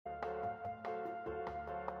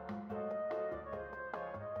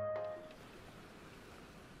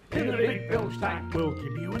In the big Bilge Tank, we'll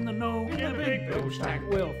keep you in the know. In the big Bilge Tank,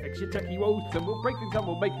 we'll fix your techie woes. And we'll break things and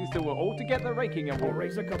we'll make things till we're all together raking and We'll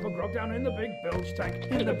raise a cup of grog down in the big Bilge Tank.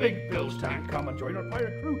 In the big Bilge Tank, come and join our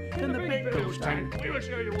pirate crew. In the big Bilge Tank, We will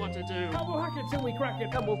show you what to do. and we'll hack it till we crack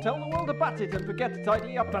it. and we'll tell the world about it and forget to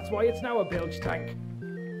tidy up. That's why it's now a Bilge Tank.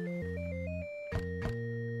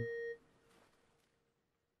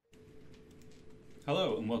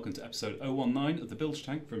 Hello and welcome to episode 019 of the Bilge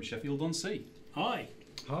Tank from Sheffield-on-Sea. Hi.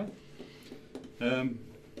 Hi.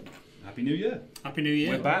 Happy New Year. Happy New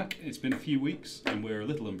Year. We're back. It's been a few weeks and we're a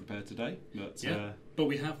little unprepared today, but But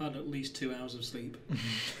we have had at least 2 hours of sleep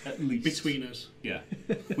at least between us. Yeah,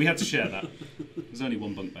 we had to share that. There's only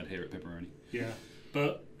one bunk bed here at Pepperoni. Yeah.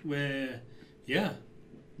 But we're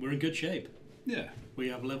in good shape. Yeah, We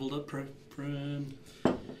have leveled up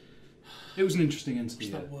it was an interesting end to the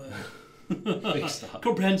what's year. that word? Big start.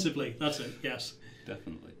 Comprehensively, that's it, yes.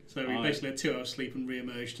 Definitely. So we basically had 2 hours sleep and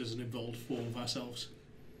re-emerged as an evolved form of ourselves.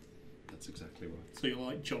 That's exactly right. So you're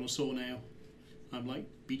like John Saw now. I'm like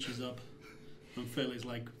Beaches Up. And Phil is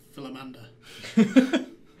like Philamander.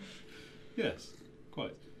 Yes,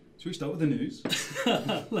 quite. Should we start with the news?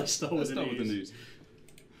 Let's start with the news.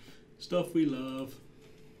 Stuff we love.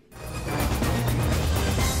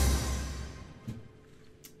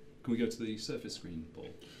 Can we go to the surface screen, Paul?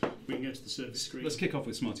 We can go to the surface screen. Let's kick off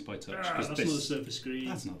with Smarty Pie Touch. That's not the surface screen.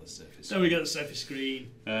 That's not the surface So we got the surface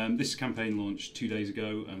screen. This campaign launched 2 days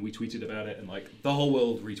ago, and we tweeted about it, and like the whole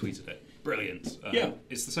world retweeted it. Brilliant. Yeah.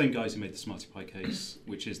 It's the same guys who made the Smarty Pie case,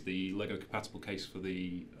 which is the Lego compatible case for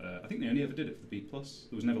the. I think they only ever did it for the B+. There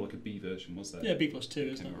was never like a B version, was there? Yeah, B+2,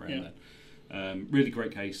 isn't Came it? around Yeah. then. Really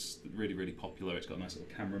great case, really, really popular. It's got a nice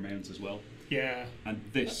little camera mount as well. Yeah. And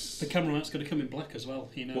this. The camera mount's going to come in black as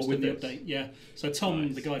well. You know, What, it's with the this? update. Yeah. So Tom,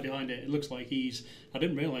 Nice. the guy behind it, it looks like he's. I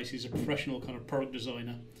didn't realise he's a professional kind of product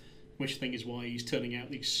designer, which thing is why he's turning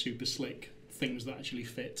out these super slick things that actually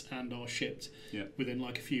fit and are shipped Yeah. within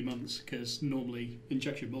like a few months. Because normally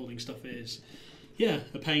injection molding stuff is, a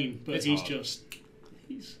pain. But It's he's hard. just,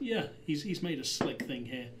 he's made a slick thing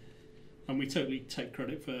here, and we totally take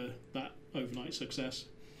credit for that overnight success.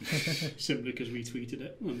 Simply because we tweeted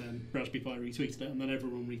it, and then Raspberry Pi retweeted it, and then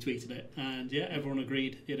everyone retweeted it, and everyone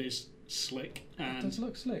agreed it is slick. It And does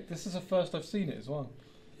look slick. This is the first I've seen it as well.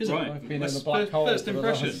 is it? Right. I've been Let's- in the black hole first for the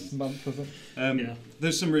impression. last month or so. Yeah.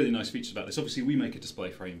 There's some really nice features about this. Obviously, we make a display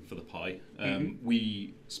frame for the Pi. Mm-hmm.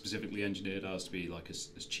 We specifically engineered ours to be like as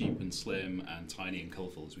cheap and slim and tiny and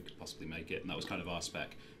colourful as we could possibly make it, and that was kind of our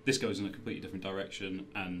spec. This goes in a completely different direction,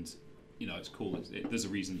 and it's cool. There's a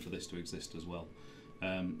reason for this to exist as well.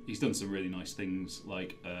 He's done some really nice things,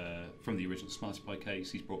 like from the original Smarty Pi case,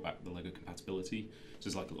 he's brought back the Lego compatibility. So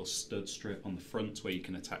there's like a little stud strip on the front where you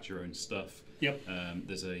can attach your own stuff. Yep.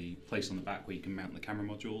 There's a place on the back where you can mount the camera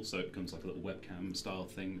module, so it becomes like a little webcam style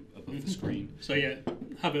thing above the screen. So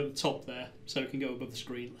have it at the top there, so it can go above the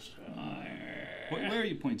screen. Where are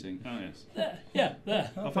you pointing? Oh yes. There. Yeah,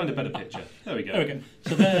 there. I'll find a better picture. There we go. There we go.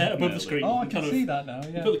 So there, above Nailed the it. screen. Oh, I you can kind see of that now.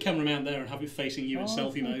 Yeah. put the camera mount there and have it facing you in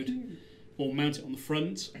selfie so mode. cute. Or mount it on the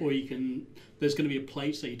front, or you can. There's going to be a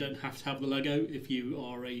plate, so you don't have to have the Lego if you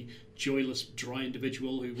are a joyless, dry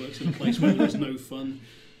individual who works in a place where there's no fun.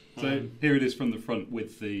 So here it is from the front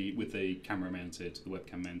with the camera mounted, the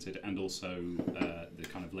webcam mounted, and also the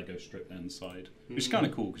kind of Lego strip down the side, which is kind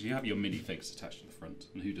of cool because you have your minifigs attached to the front,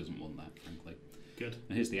 and who doesn't want that, frankly? Good.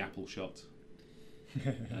 And here's the Apple shot.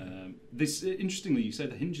 This interestingly, you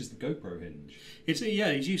said the hinge is the GoPro hinge. He's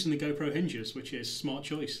using the GoPro hinges, which is smart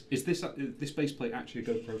choice. Is this base plate actually a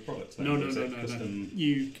GoPro product? Then? No. Or is it custom?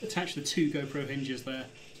 You attach the 2 GoPro hinges there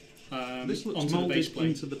This looks onto the base molded plate.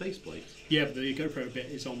 into the base plate. Yeah, but the GoPro bit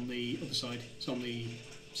is on the other side. It's on the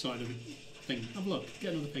side of the thing. Have a look.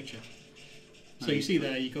 Get another picture. So you see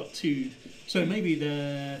there, you've got 2. So maybe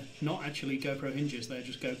they're not actually GoPro hinges. They're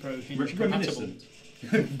just GoPro hinge compatible. Reminiscent.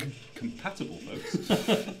 Compatible, folks.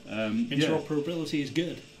 Interoperability is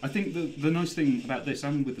good. I think the nice thing about this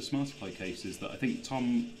and with the Smarty Pi case is that I think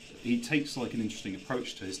Tom, he takes like an interesting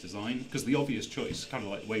approach to his design, because the obvious choice, kind of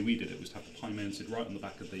like the way we did it, was to have the Pi mounted right on the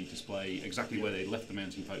back of the display, exactly where they left the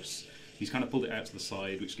mounting posts. He's kind of pulled it out to the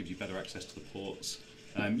side, which gives you better access to the ports.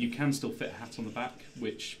 You can still fit a hat on the back,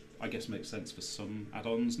 which I guess makes sense for some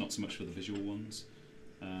add-ons, not so much for the visual ones.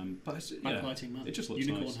 But Backlighting, man. it just looks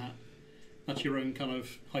Unicorn nice. hat. That's your own kind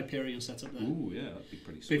of Hyperion setup there. Ooh, yeah, that'd be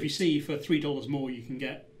pretty sweet. But if you see, for $3 more, you can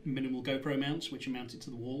get minimal GoPro mounts, which are mounted to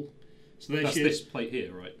the wall. So there's That's your, this plate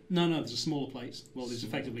here, right? no, there's a smaller plate. Well, there's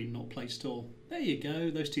effectively not plates at all. There you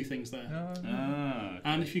go, those two things there. Ah.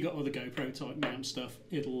 And if you've got other GoPro type mount stuff,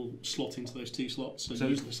 it'll slot into those two slots and So-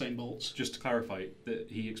 use the same bolts. Just to clarify,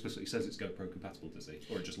 that he explicitly says it's GoPro compatible, does he?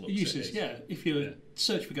 Or it just looks It uses, it is? yeah. If you Yeah.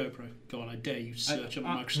 search for GoPro, go on, I dare you search on a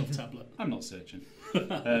Microsoft tablet. I'm not searching.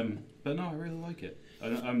 But no, I really like it.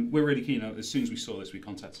 We're really keen. As soon as we saw this, we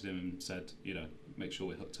contacted him and said, make sure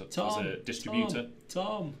we're hooked up Tom, as a distributor.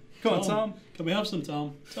 Tom. Come on, Tom. Can we have some,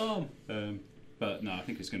 Tom? Tom. But no, I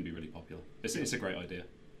think it's going to be really popular. It's a great idea.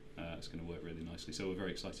 It's going to work really nicely. So we're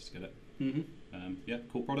very excited to get it. Mm-hmm. Yeah,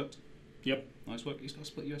 cool product. Yep. Nice work. He's got a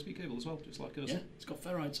split USB cable as well, just like us. Yeah, it's got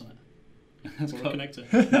ferrites on it. It's Or a got-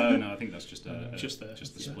 connector. no, I think that's just Just there.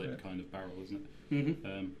 just the Yeah. split kind of barrel, isn't it?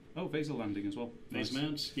 Mm-hmm. Vaser landing as well. These Nice.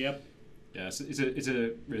 mounts, yep. Yeah, it's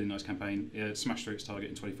a really nice campaign. Yeah, smashed through its target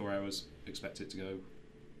in 24 hours. Expect it to go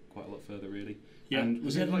quite a lot further, really. Yeah. And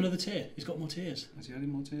Was it he had like- another tier? He's got more tiers. Has he had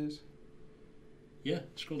any more tiers? Yeah,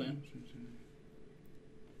 scroll down.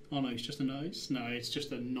 Oh no, it's just a nice. No, it's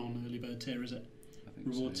just a non-early bird tier, is it? I think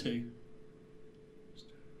Reward so. 2.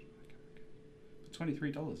 For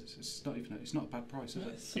 $23, it's not a bad price, is it?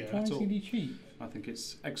 That's Yeah, surprisingly cheap. I think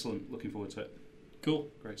it's excellent. Looking forward to it. Cool.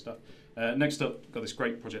 Great stuff. Next up, got this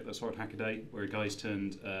great project that I saw at Hackaday, where a guy's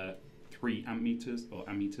turned 3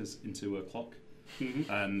 ammeters into a clock,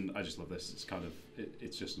 Mm-hmm. and I just love this. It's kind of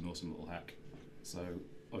it's just an awesome little hack. So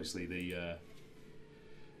obviously the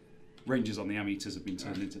ranges on the ammeters have been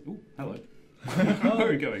turned into. Oh, hello. Where are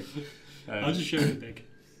we going? I'll just show you big.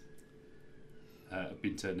 Have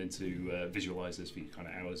been turned into visualizers for kind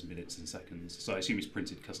of hours, minutes, and seconds. So I assume he's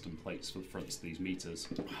printed custom plates for the fronts of these meters,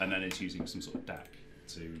 and then it's using some sort of DAC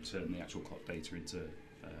to turn the actual clock data into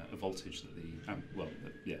a voltage that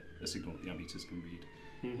a signal that the ammeters can read.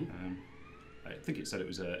 Mm-hmm. I think it said it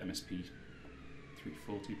was a MSP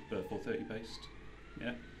 340, 430 based.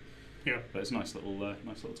 Yeah. Yeah. But it's a nice little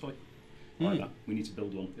toy. I like that. We need to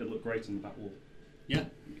build one. It'll look great on the back wall. Yeah.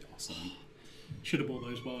 It'd be awesome. Should have bought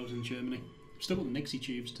those while I was in Germany. Still got the Nixie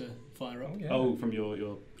tubes to fire up. Oh, yeah. Oh, from your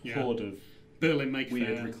Yeah. horde of Berlin Make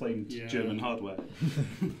weird Fair. reclaimed Yeah. German hardware.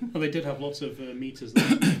 Well, they did have lots of meters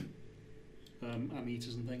there.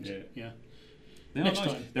 Ammeters and things. Yeah. Yeah. They are Next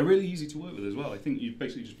nice. time. They're really easy to work with as well. I think you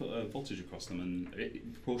basically just put a voltage across them,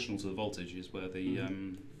 and proportional to the voltage is where the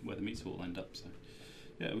meter will end up. So,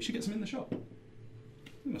 yeah, we should get some in the shop.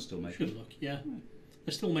 We must still make Should them. look. Yeah.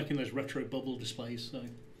 They're still making those retro bubble displays. So.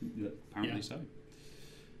 Yeah, apparently Yeah. so.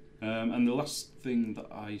 And the last thing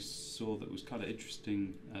that I saw that was kind of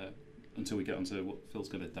interesting, until we get onto what Phil's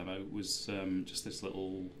going to demo, was just this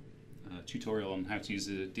little tutorial on how to use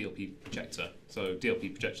a DLP projector. So DLP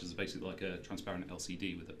projectors are basically like a transparent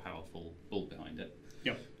LCD with a powerful bulb behind it.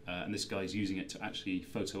 Yep. And this guy's using it to actually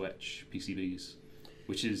photo etch PCBs,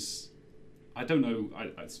 which is, I don't know,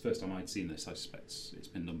 it's the first time I'd seen this. I suspect it's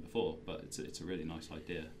been done before, but it's a really nice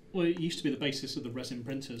idea. Well, it used to be the basis of the resin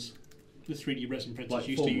printers. The 3D resin printers Like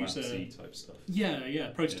used to use type stuff. yeah,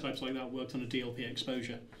 prototypes like that worked on a DLP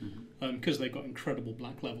exposure. Mm-hmm. Because they've got incredible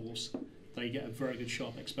black levels, they get a very good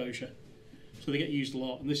sharp exposure. So they get used a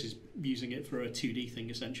lot, and this is using it for a 2D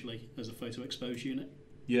thing essentially as a photo expose unit.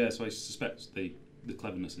 Yeah, so I suspect the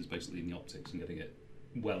cleverness is basically in the optics and getting it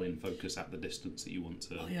well in focus at the distance that you want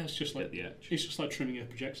to Oh yeah, it's just get like the etch. it's just like trimming a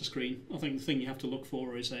projector screen. I think the thing you have to look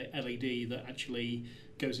for is a LED that actually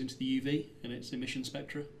goes into the UV in its emission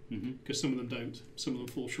spectra. Mm-hmm. Because some of them don't. Some of them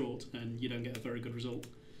fall short, and you don't get a very good result.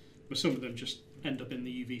 But some of them just end up in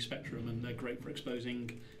the UV spectrum, and they're great for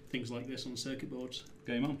exposing things like this on circuit boards.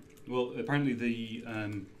 Game on. Well, apparently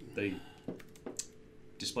the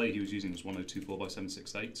display he was using was 1024 by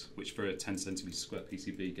 768, which for a 10 centimetre square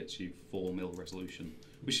PCB gets you 4mm resolution,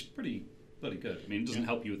 which is pretty bloody good. I mean, it doesn't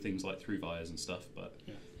help you with things like through wires and stuff, but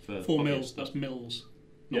Yeah. for 4 hobbyist mils, stuff- that's mils.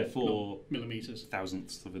 Yeah, not 4 millimetres.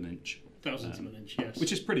 thousandths of an inch, Thousandths of an inch, yes.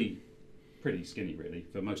 which is pretty skinny, really.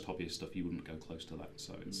 For most hobbyist stuff, you wouldn't go close to that.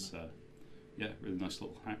 So it's really nice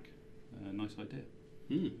little hack. Nice idea.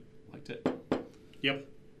 Liked it. Yep.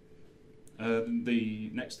 The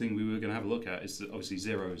next thing we were going to have a look at is that obviously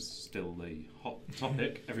zero is still the hot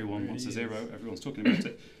topic. Everyone wants a zero. Everyone's talking about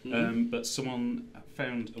it. But someone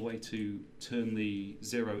found a way to turn the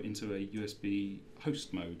zero into a USB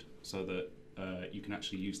host mode so that you can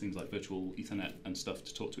actually use things like virtual Ethernet and stuff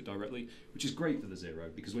to talk to it directly, which is great for the zero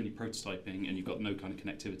because when you're prototyping and you've got no kind of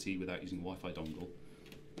connectivity without using a Wi-Fi dongle,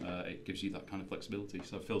 it gives you that kind of flexibility.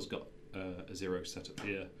 So Phil's got a zero set up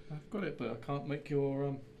here. I've got it, but I can't make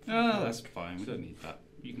your. That's fine. We don't need that.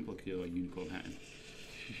 You can plug your unicorn hat in.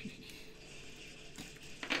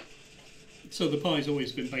 So the Pi's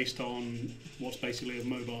always been based on what's basically a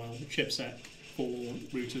mobile chipset, for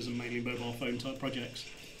routers and mainly mobile phone type projects.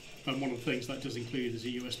 And one of the things that does include is a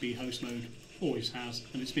USB host mode, always has,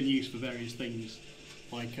 and it's been used for various things,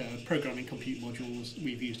 like programming compute modules.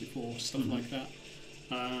 We've used it for stuff like that.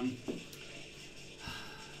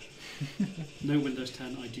 No Windows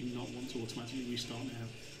 10. I do not want to automatically restart now.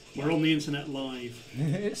 We're on the internet live.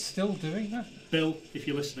 It's still doing that? Bill, if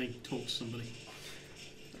you're listening, talk to somebody.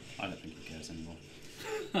 I don't think he cares anymore.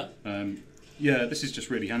 Yeah, this is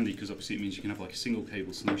just really handy because obviously it means you can have like a single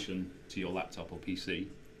cable solution to your laptop or PC.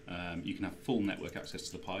 You can have full network access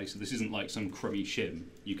to the Pi, so this isn't like some crummy shim.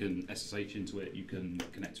 You can SSH into it, you can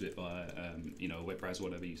connect to it via a web browser,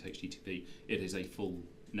 whatever, use HTTP. It is a full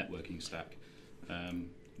networking stack,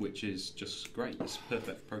 which is just great. It's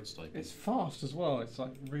perfect for prototyping. It's fast as well. It's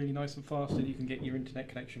like really nice and fast, and you can get your internet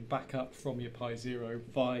connection back up from your Pi Zero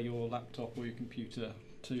via your laptop or your computer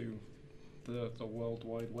to the World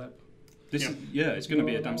Wide Web. It's going to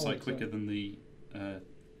be a damn sight quicker than the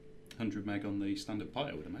 100 meg on the standard Pi,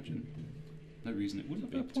 I would imagine. No reason it wouldn't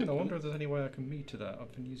be. At that point, I wonder if there's any way I can meter that.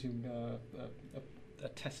 I've been using a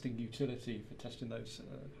testing utility for testing those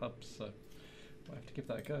hubs, so I have to give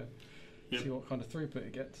that a go. Yep. See what kind of throughput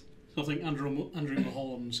it gets. So I think Andrew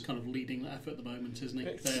Mulholland's kind of leading that effort at the moment, isn't he?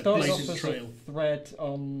 It They're started blazing off as trail. a thread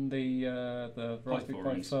on the Raspberry Pi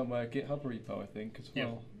forums. firmware GitHub repo, I think, as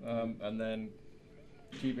well. And then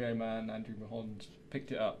GBA man Andrew Mulholland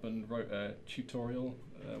picked it up and wrote a tutorial,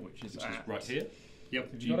 which is right here.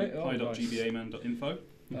 Yep. Have you got it? Oh, nice. pi.gbaman.info.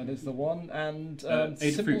 That is the one, and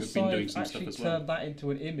Adafruit Simple have been doing Side some stuff actually as well. turned that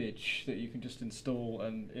into an image that you can just install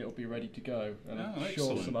and it'll be ready to go. And I'm sure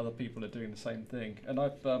excellent. some other people are doing the same thing. And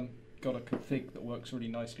I've got a config that works really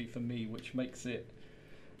nicely for me, which makes it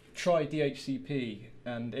try DHCP,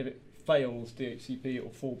 and if it fails DHCP, it will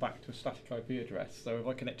fall back to a static IP address. So if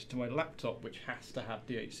I connect it to my laptop, which has to have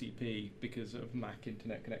DHCP because of Mac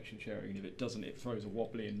internet connection sharing, and if it doesn't, it throws a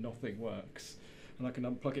wobbly and nothing works. And I can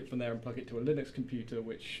unplug it from there and plug it to a Linux computer,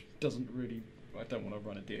 which doesn't really, I don't want to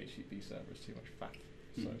run a DHCP server, it's too much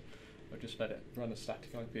faff. So I just let it run a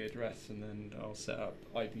static IP address, and then I'll set up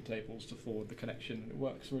IP tables to forward the connection, and it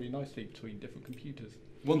works really nicely between different computers.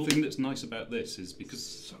 One thing that's nice about this is because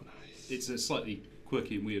So nice. it's a slightly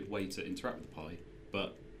quirky and weird way to interact with Pi,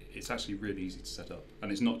 but it's actually really easy to set up.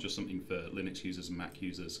 And it's not just something for Linux users and Mac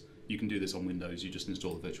users. You can do this on Windows. You just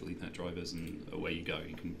install the virtual Ethernet drivers and away you go.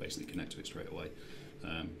 You can basically connect to it straight away.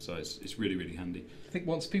 So it's really, really handy. I think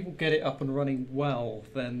once people get it up and running well,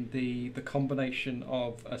 then the combination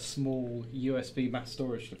of a small USB mass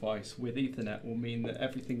storage device with Ethernet will mean that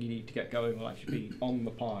everything you need to get going will actually be on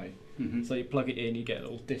the Pi. So you plug it in, you get a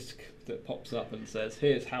little disc that pops up and says,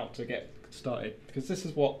 here's how to get started. Because this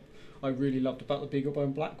is what I really loved about the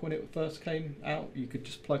BeagleBone Black when it first came out. You could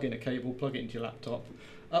just plug in a cable, plug it into your laptop,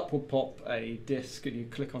 up would pop a disk, and you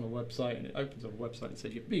click on a website and it opens up a website and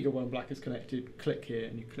says your BeagleBone Black is connected, click here,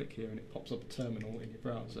 and you click here and it pops up a terminal in your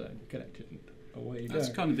browser and you connect it and away you go. That's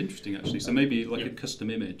kind of interesting actually. So maybe like a custom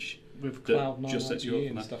image With that Cloud9 just sets you up IDE for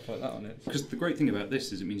and that. stuff like that on it. Because the great thing about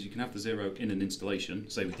this is it means you can have the Zero in an installation,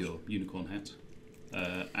 say with your unicorn hat,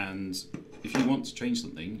 and if you want to change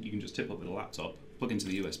something, you can just tip up with a laptop, plug into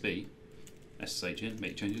the USB, SSH in,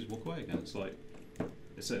 make changes, walk away again. It's like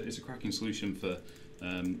it's a cracking solution for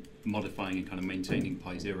modifying and kind of maintaining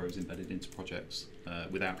Pi Zeros embedded into projects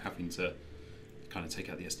without having to kind of take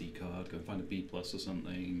out the SD card, go and find a B plus or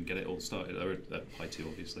something, get it all started, or Pi 2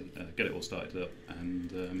 obviously, get it all started up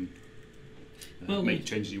and make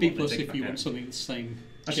changes you B want. plus Then take if it you back want out. something the same.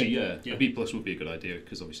 Actually, shape. a B plus would be a good idea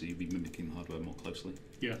because obviously you'd be mimicking the hardware more closely.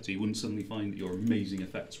 Yeah. So you wouldn't suddenly find that your amazing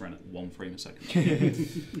effects ran at 1 frame a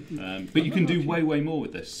second. But you can do way more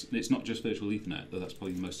with this. It's not just virtual Ethernet, though that's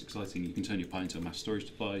probably the most exciting. You can turn your Pi into a mass storage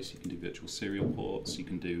device. You can do virtual serial ports. You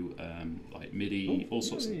can do like MIDI, all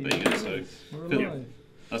sorts of things. So We're Phil, alive.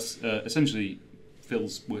 that's essentially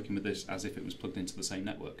Phil's working with this as if it was plugged into the same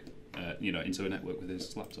network. Into a network with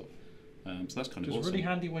his laptop. So that's kind of It's awesome. really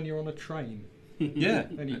handy when you're on a train Yeah.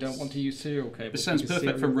 and you don't want to use serial cables. This sounds because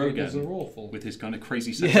perfect for serial cables Rogan are awful. with his kind of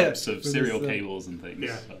crazy Yeah, setups of with serial his, cables and things.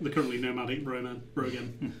 Yeah, the currently nomadic Rogan.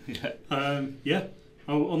 Yeah. Yeah.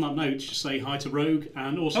 Oh, on that note, just say hi to Rogue,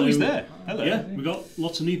 and also Oh, he's there. Hello. Yeah, we've got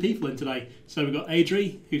lots of new people in today. So we've got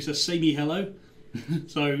Adri, who says say me hello.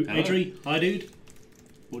 So Adri, hi dude.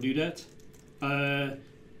 We'll do that.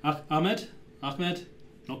 Ahmed,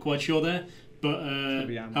 not quite sure there, but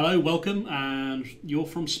be Ahmed. hello, welcome, and you're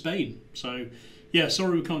from Spain. So yeah,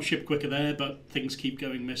 sorry we can't ship quicker there, but things keep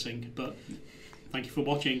going missing. But thank you for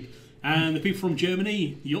watching. And the people from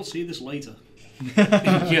Germany, you'll see this later.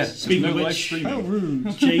 Yes. Speaking no of live which, streaming. How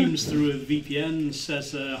rude. James through a VPN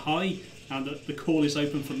says hi, and the call is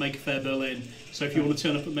open for Make a Fair Berlin. So if you want to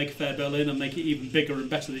turn up at Make a Fair Berlin and make it even bigger and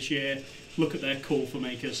better this year, look at their call for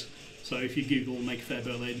makers. So if you Google Make a Fair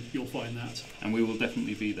Berlin, you'll find that. And we will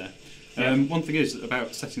definitely be there. Yeah. One thing is,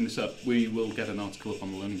 about setting this up, we will get an article up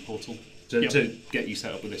on the Learning Portal to get you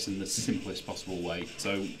set up with this in the simplest possible way.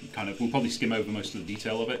 So kind of, we'll probably skim over most of the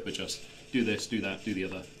detail of it, but just do this, do that, do the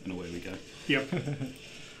other, and away we go. Yep.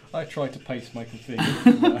 I tried to paste my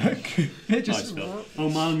config. It just. Nice, Phil. Oh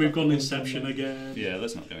man, we've gone Inception again. Yeah,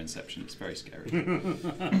 let's not go Inception, it's very scary.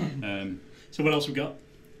 So what else we got?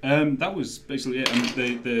 That was basically it. And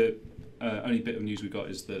the only bit of news we got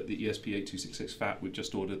is that the ESP8266 FAT, we've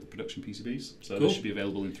just ordered the production PCBs, so Cool. this should be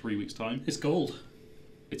available in 3 weeks' time. It's gold.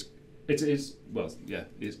 It is, well, yeah,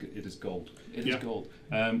 it is gold. It is gold.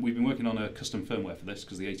 We've been working on a custom firmware for this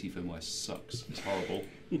because the AT firmware sucks. It's horrible.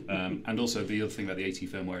 And also the other thing about the AT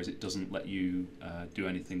firmware is it doesn't let you do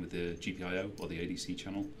anything with the GPIO or the ADC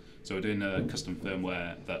channel. So we're doing a custom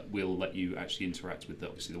firmware that will let you actually interact with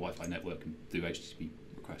obviously the Wi-Fi network and do HTTP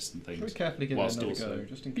requests and things. Very carefully give it whilst another also go,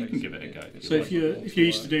 just in case. you can give it a go. So if you're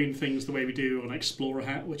used to doing things the way we do on Explorer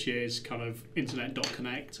Hat, which is kind of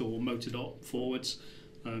internet.connect or motor.forwards,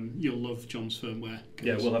 you'll love John's firmware.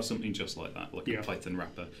 Yeah, we'll have something just like that, like Yeah. a Python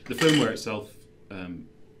wrapper. The firmware itself,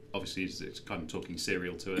 obviously, it's kind of talking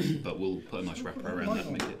serial to it, but we'll put a nice wrapper around that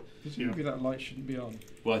and make it. Presumably that light shouldn't be on.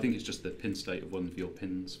 Well, I think it's just the pin state of one of your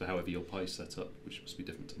pins for however your Pi is set up, which must be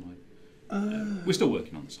different to mine. We're still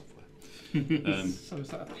working on the software. So is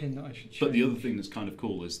that a pin that I should change? But the other thing that's kind of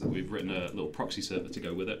cool is that we've written a little proxy server to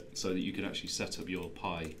go with it, so that you can actually set up your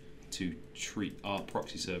Pi to treat our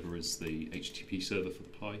proxy server as the HTTP server for the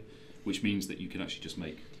Pi, which means that you can actually just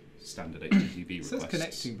make standard HTTP It requests. says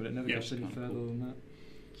connecting, but it never Yeah. goes any Kinda further cool. than that.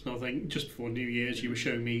 So I think just before New Year's, you were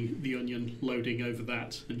showing me the Onion loading over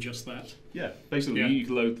that and just that. Yeah, basically Yeah. you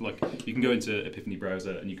can load, like, you can go into Epiphany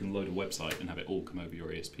browser and you can load a website and have it all come over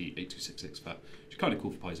your ESP8266 FAT, which is kind of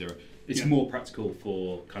cool for Pi Zero. It's Yeah. more practical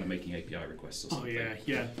for kind of making API requests or Oh something.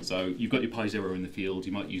 yeah. So you've got your Pi Zero in the field,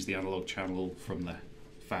 you might use the analog channel from the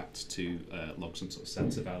FAT to log some sort of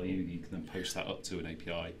sensor value, you can then post that up to an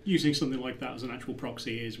API. Using something like that as an actual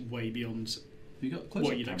proxy is way beyond Have you got a close-up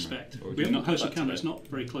what you'd camera? expect. Or do We you haven't not have close up that camera, today? it's not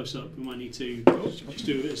very close up. We might need to just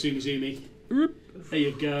do it zoomy. There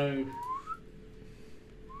you go.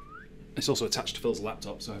 It's also attached to Phil's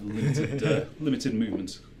laptop, so I have limited limited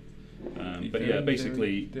movement. But yeah,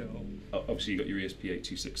 basically, obviously you've got your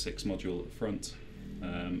ESP8266 module at the front,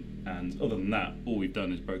 and other than that, all we've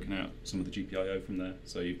done is broken out some of the GPIO from there.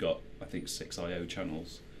 So you've got, I think, 6 I/O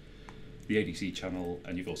channels, the ADC channel,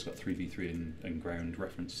 and you've also got 3v3 and ground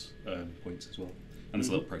reference points as well. And there's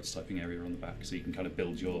a little prototyping area on the back, so you can kind of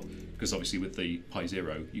build your, because obviously with the Pi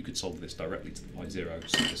Zero, you could solve this directly to the Pi Zero,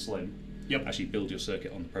 super slim. Yep. Actually build your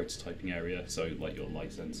circuit on the prototyping area, so like your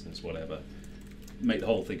light sensors, whatever. Make the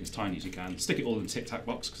whole thing as tiny as you can. Stick it all in a tic-tac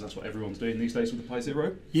box, because that's what everyone's doing these days with the Pi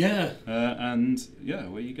Zero. Yeah. And yeah,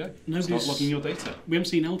 where you go. Start logging your data. We haven't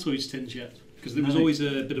seen Altoids tins yet because there was No. always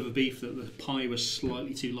a bit of a beef that the Pi was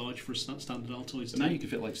slightly too large for a standard Altoids But tin. now you can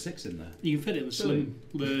fit like 6 in there. You can fit it in the slim.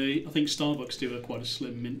 I think Starbucks do quite a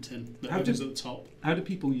slim mint tin that How opens did- at the top. How do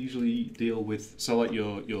people usually deal with, so like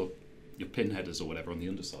your pin headers or whatever on the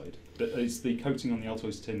underside? Is the coating on the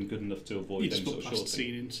Altoids tin good enough to avoid You any just sort put of shorting?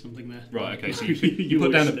 plasticine in something there. Right, okay, so you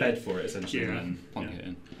put down a bed for it essentially and then plonk it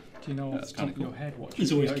in. Do you know That's what's top kinda of your cool. head? What It's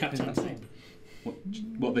should always be capped open at the at top.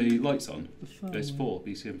 What the lights on? The phone. There's 4,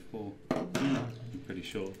 BCM4. I'm pretty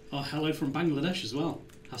sure. Oh, hello from Bangladesh as well.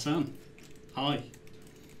 Hassan. Hi.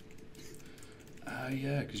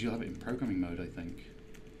 Yeah, because you'll have it in programming mode, I think.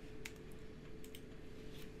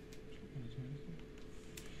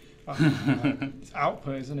 It's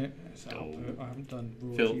output, isn't it? It's output. I haven't done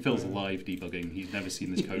raw Phil's GPIO. live debugging. He's never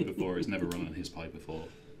seen this code before. It's never run on his Pi before,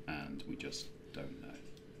 and we just don't know.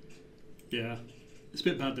 Yeah. It's a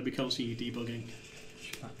bit bad that we can't see you debugging.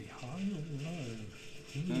 Should that be high or low?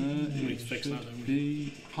 We need to fix that, don't we?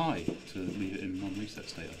 Be high to leave it in non-reset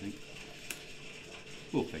state, I think.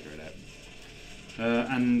 We'll figure it out.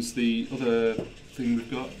 And the other thing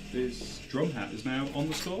we've got is Drum Hat is now on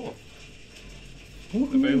the store.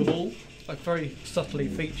 Available I very subtly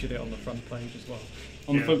featured it on the front page as well.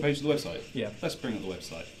 on the Yeah. front page of the website. Yeah. Let's bring up the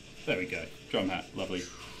website. There we go. Drum Hat, lovely.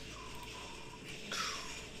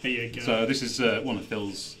 There you go. So this is one of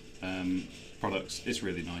Phil's products. It's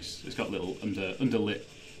really nice. It's got little underlit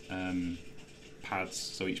pads,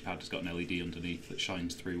 so each pad has got an LED underneath that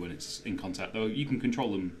shines through when it's in contact. Though you can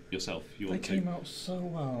control them yourself if you They want to. came out so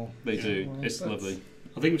well. They do. Well, It's that's- lovely.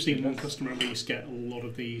 I think we've seen one customer at least get a lot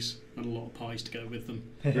of these and a lot of pies to go with them.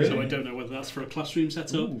 Really? So I don't know whether that's for a classroom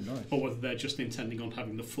setup Ooh, nice. or whether they're just intending on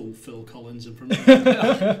having the full Phil Collins in front of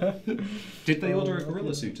them. Did they order a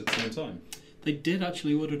gorilla suit at the same time? They did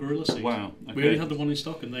actually order Gorilla Suit. Wow. Okay. We only had the one in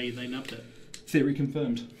stock and they nabbed it. Theory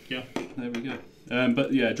confirmed. Yeah. There we go.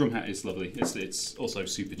 But yeah, drum hat is lovely. It's also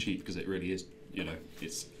super cheap because it really is.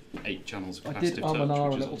 It's 8 channels of I capacitive did touch, and ah a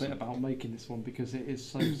which is little awesome. bit about making this one because it is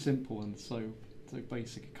so simple and so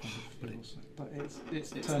basic. It kind of feels, but it's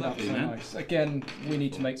turned out lovely, so man. nice. Again, we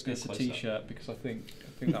need to make Let's go this a close T-shirt because I think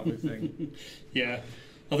that would thing. Yeah.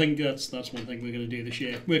 I think that's one thing we're going to do this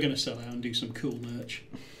year. We're going to sell out and do some cool merch.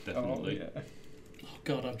 Definitely. Oh, yeah. Oh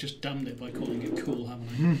God, I've just damned it by calling it cool,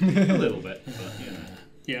 haven't I? A little bit, but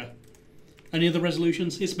Yeah. Any other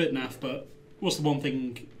resolutions? It's a bit naff, but what's the one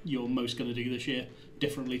thing you're most going to do this year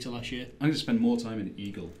differently to last year? I'm going to spend more time in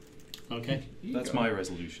Eagle. Okay. That's my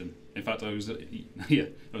resolution. In fact, I was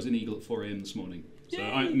in Eagle at 4 a.m. this morning. So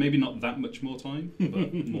Yay. maybe not that much more time,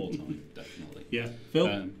 but more time, definitely. Yeah.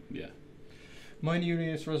 Phil? Yeah. My New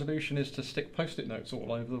Year's resolution is to stick Post-it notes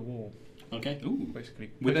all over the wall. Okay. Ooh. Basically,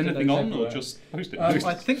 With Post-it anything notes on, or everywhere. just post it?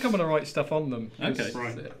 I think I'm going to write stuff on them. 'cause Okay.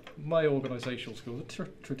 Right. My organisational skills are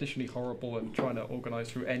traditionally horrible, and trying to organise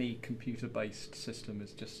through any computer-based system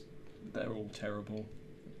is they're all terrible.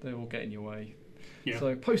 They all get in your way. Yeah.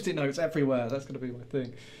 So Post-it notes everywhere. That's going to be my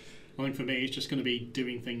thing. I think for me, it's just going to be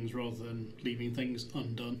doing things rather than leaving things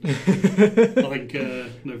undone. I think October,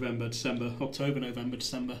 November,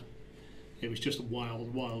 December, it was just a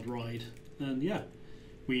wild, wild ride. And yeah,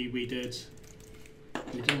 we did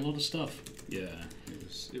a lot of stuff. Yeah,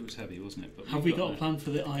 it was heavy, wasn't it? But Have we got a plan for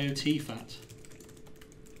the IoT FAT?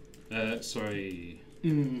 Sorry,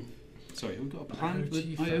 Mm. have we got a plan for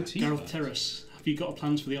the IoT IoT? Gareth fat? Terrace, have you got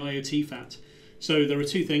plans for the IoT FAT? So there are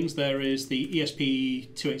two things. There is the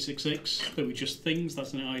ESP2866 that we just things.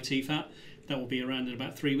 That's an IoT FAT. That will be around in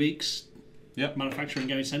about 3 weeks. Yep. Manufacturing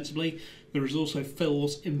going sensibly. There is also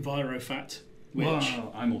Phil's EnviroFat, which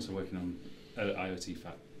Wow, I'm also working on IoT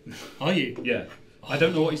fat. are you? Yeah, I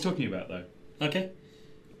don't know what he's talking about though. Okay.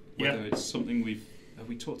 Yeah. Whether it's something have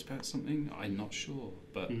we talked about something? I'm not sure,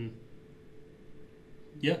 but Mm.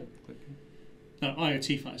 Yeah. No,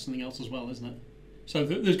 IoT FAT is something else as well, isn't it? So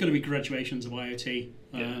there's going to be graduations of IoT.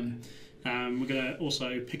 Yeah. We're going to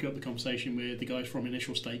also pick up the conversation with the guys from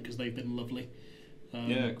Initial State because they've been lovely.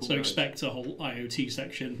 Yeah, cool so guys. expect a whole IoT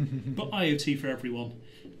section, but IoT for everyone.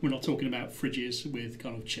 We're not talking about fridges with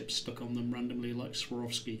kind of chips stuck on them randomly like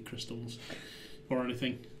Swarovski crystals or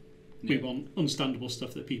anything. We Yeah. want understandable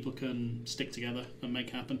stuff that people can stick together and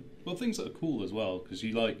make happen. Well, things that are cool as well, because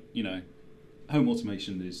home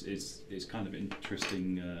automation is kind of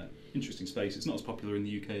interesting space. It's not as popular in the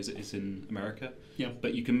UK as it is in America. Yeah.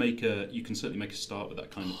 But you can certainly make a start with that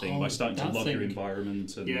kind of thing by starting to that log your thing.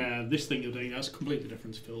 environment. And Yeah, this thing you're doing, that's completely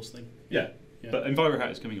different to Phil's thing. Yeah. Yeah. But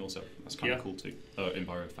EnviroHat is coming also. That's kind Yeah. of cool too.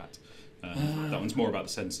 EnviroFat. That one's more about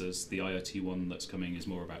the sensors. The IoT one that's coming is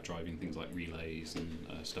more about driving things like relays and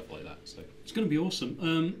stuff like that. So It's going to be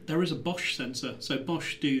awesome. There is a Bosch sensor. So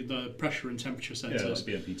Bosch do the pressure and temperature yeah, that's sensors.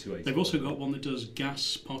 BMP280. They've also got one that does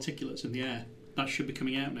gas particulates in the air. That should be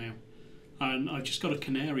coming out now. And I've just got a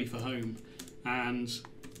Canary for home. And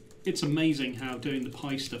it's amazing how doing the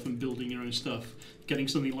Pi stuff and building your own stuff, getting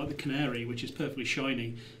something like the Canary, which is perfectly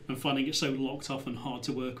shiny, and finding it so locked off and hard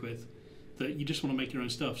to work with, that you just want to make your own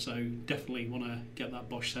stuff. So definitely want to get that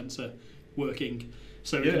Bosch sensor working.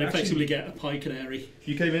 So we Yeah, can actually- effectively get a Pi Canary.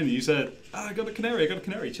 You came in and you said, I got a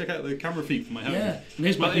canary. Check out the camera feed for my home. Yeah, and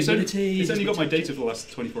here's my But it's only humidity. got my data for the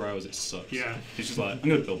last 24 hours. It sucks. Yeah. It's just like, I'm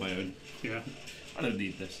going to build my own. Yeah. I don't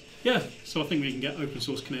need this. Yeah, so I think we can get open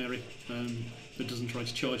source Canary that doesn't try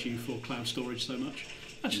to charge you for cloud storage so much.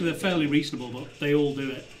 Actually, they're fairly reasonable, but they all do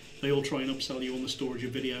it. They all try and upsell you on the storage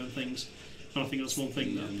of video and things. And I think that's one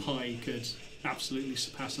thing that Pi could absolutely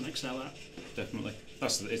surpass and excel at. Definitely.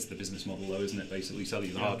 It's the business model though, isn't it? Basically sell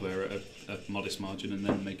you the hardware at a modest margin and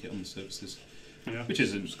then make it on the services. Yeah. Which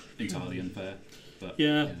isn't entirely unfair. But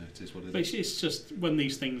Yeah. it is what it But is. it's just when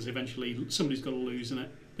these things eventually, somebody's got to lose in it.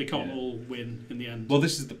 They can't Yeah. all win in the end. Well,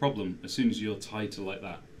 this is the problem. As soon as you're tied to like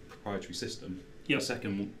that proprietary system, Yep. the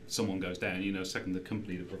second someone goes down, the second the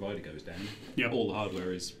company, the provider goes down, Yep. all the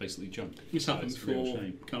hardware is basically junk. It's So happened it's a real before,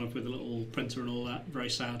 shame. kind of with a little printer and all that. Very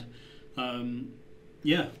sad.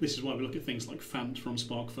 Yeah, this is why we look at things like Fant from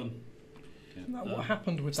SparkFun. Isn't that what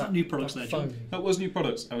happened with that that new products that there, John? phone? That was new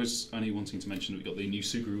products. I was only wanting to mention that we got the new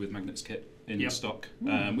Suguru with magnets kit in Yep. stock,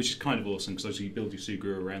 which is kind of awesome because as you build your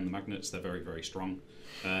Suguru around the magnets, they're very, very strong.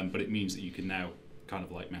 But it means that you can now kind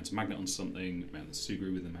of like mount a magnet on something, mount the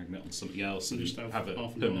Suguru with a magnet on something else, and Just have have a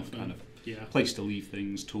half and permanent half, kind of Yeah. place to leave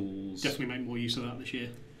things, tools. Definitely make more use of that this year.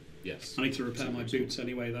 Yes. I need to repair my boots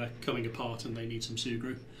anyway. They're coming apart and they need some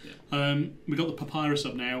Sugru. Yeah. We've got the Papyrus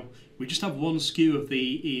up now. We just have one SKU of the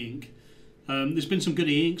e-ink. There's been some good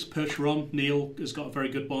e-inks. Percheron, Neil has got a very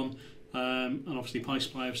good one. And obviously Pi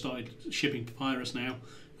Supply have started shipping Papyrus now.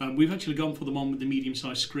 We've actually gone for the one with the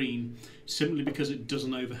medium-sized screen simply because it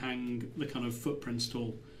doesn't overhang the kind of footprints at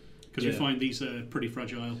all. Because we find these are pretty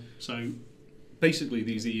fragile. So basically,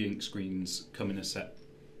 these e-ink screens come in a set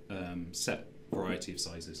variety of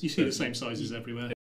sizes. you see the same sizes everywhere.